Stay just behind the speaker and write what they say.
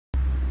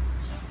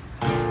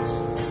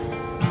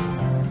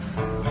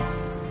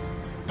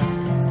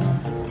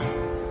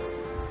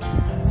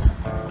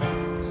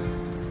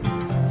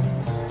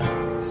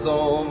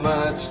So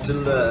much to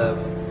love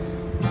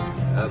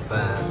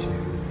about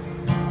you.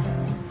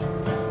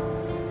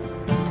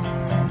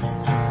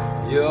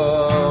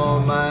 You're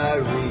my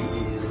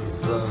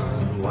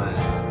reason why.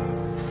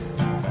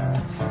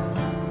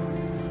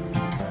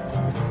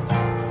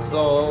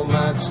 So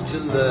much to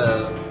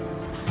love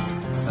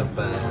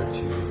about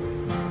you.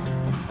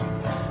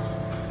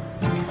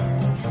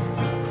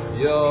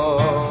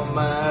 You're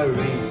my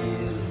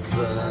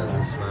reason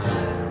to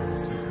smile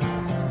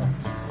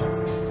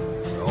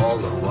all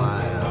the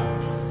while,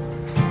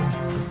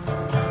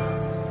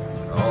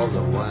 all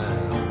the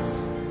while.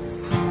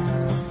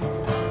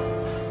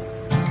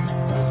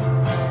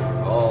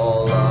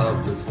 All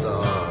of the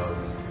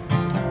stars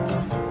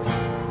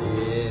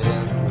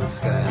in the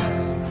sky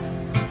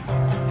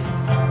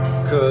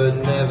could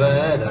never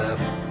add up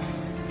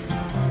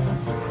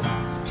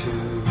to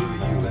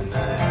you and I.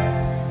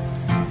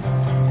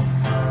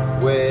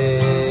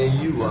 Where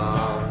you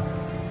are,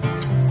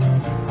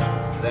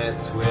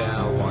 that's where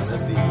I wanna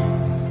be.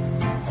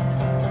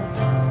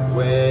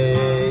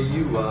 Where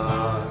you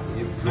are,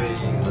 you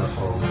bring the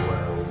whole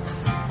world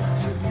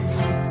to me.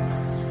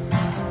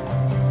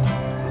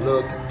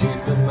 Look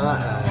deep in my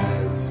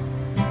eyes,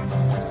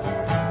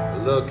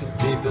 look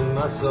deep in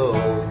my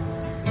soul.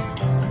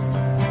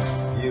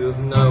 You've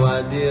no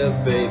idea,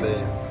 baby,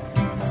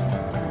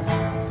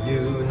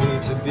 you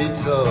need to be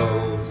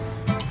told.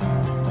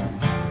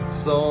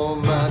 So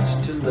much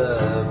to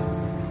love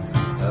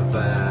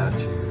about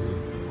you.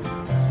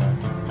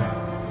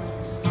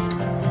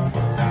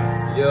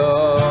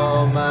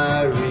 You're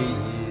my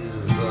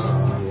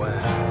reason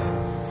why.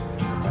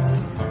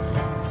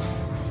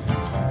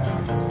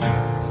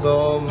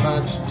 So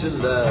much to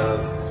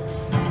love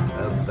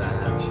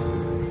about you.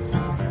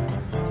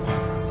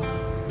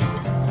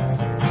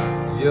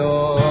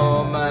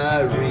 You're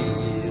my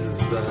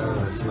reason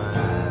to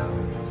smile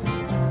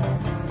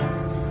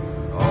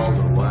all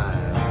the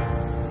while,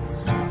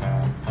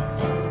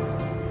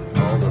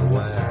 all the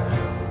while.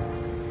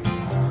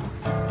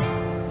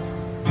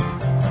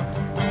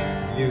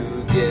 You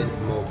get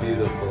more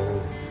beautiful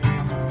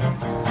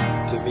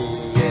to me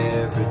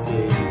every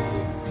day.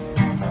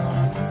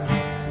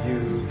 You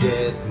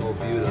get more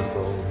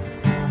beautiful,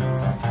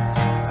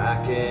 I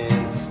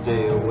can't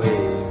stay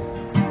away.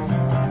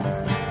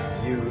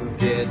 You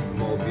get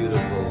more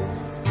beautiful,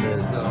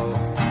 there's no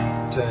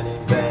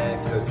turning back,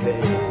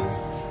 okay.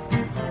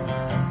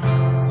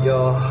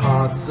 Your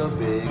heart's so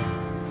big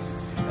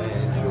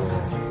and your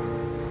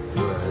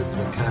words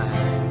are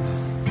kind.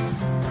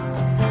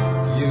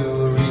 You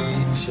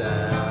reach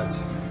out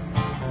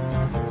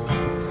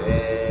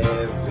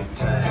every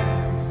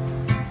time.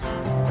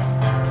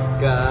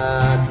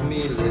 Got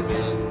me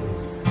living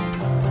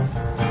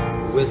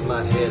with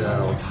my head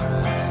held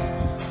high.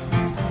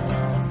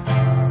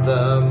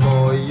 The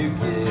more you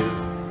give,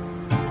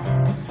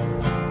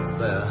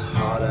 the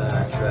harder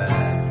I try.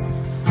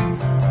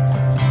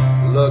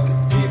 Look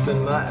deep in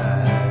my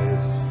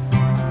eyes,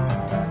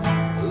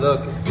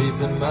 look deep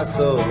in my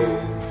soul.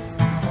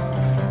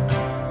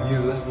 You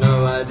have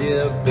no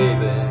idea,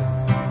 baby,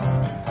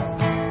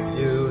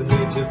 you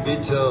need to be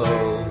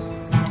told.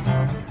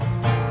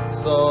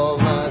 So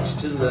much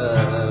to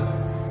love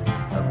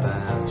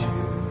about you.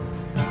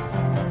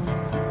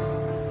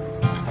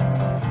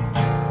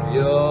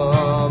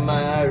 You're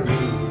my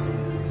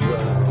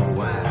reason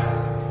why.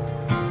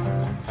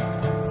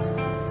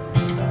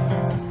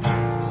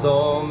 So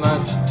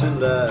much to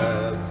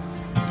love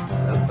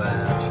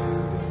about you.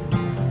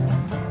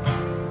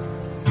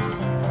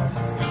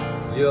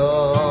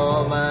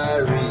 You're my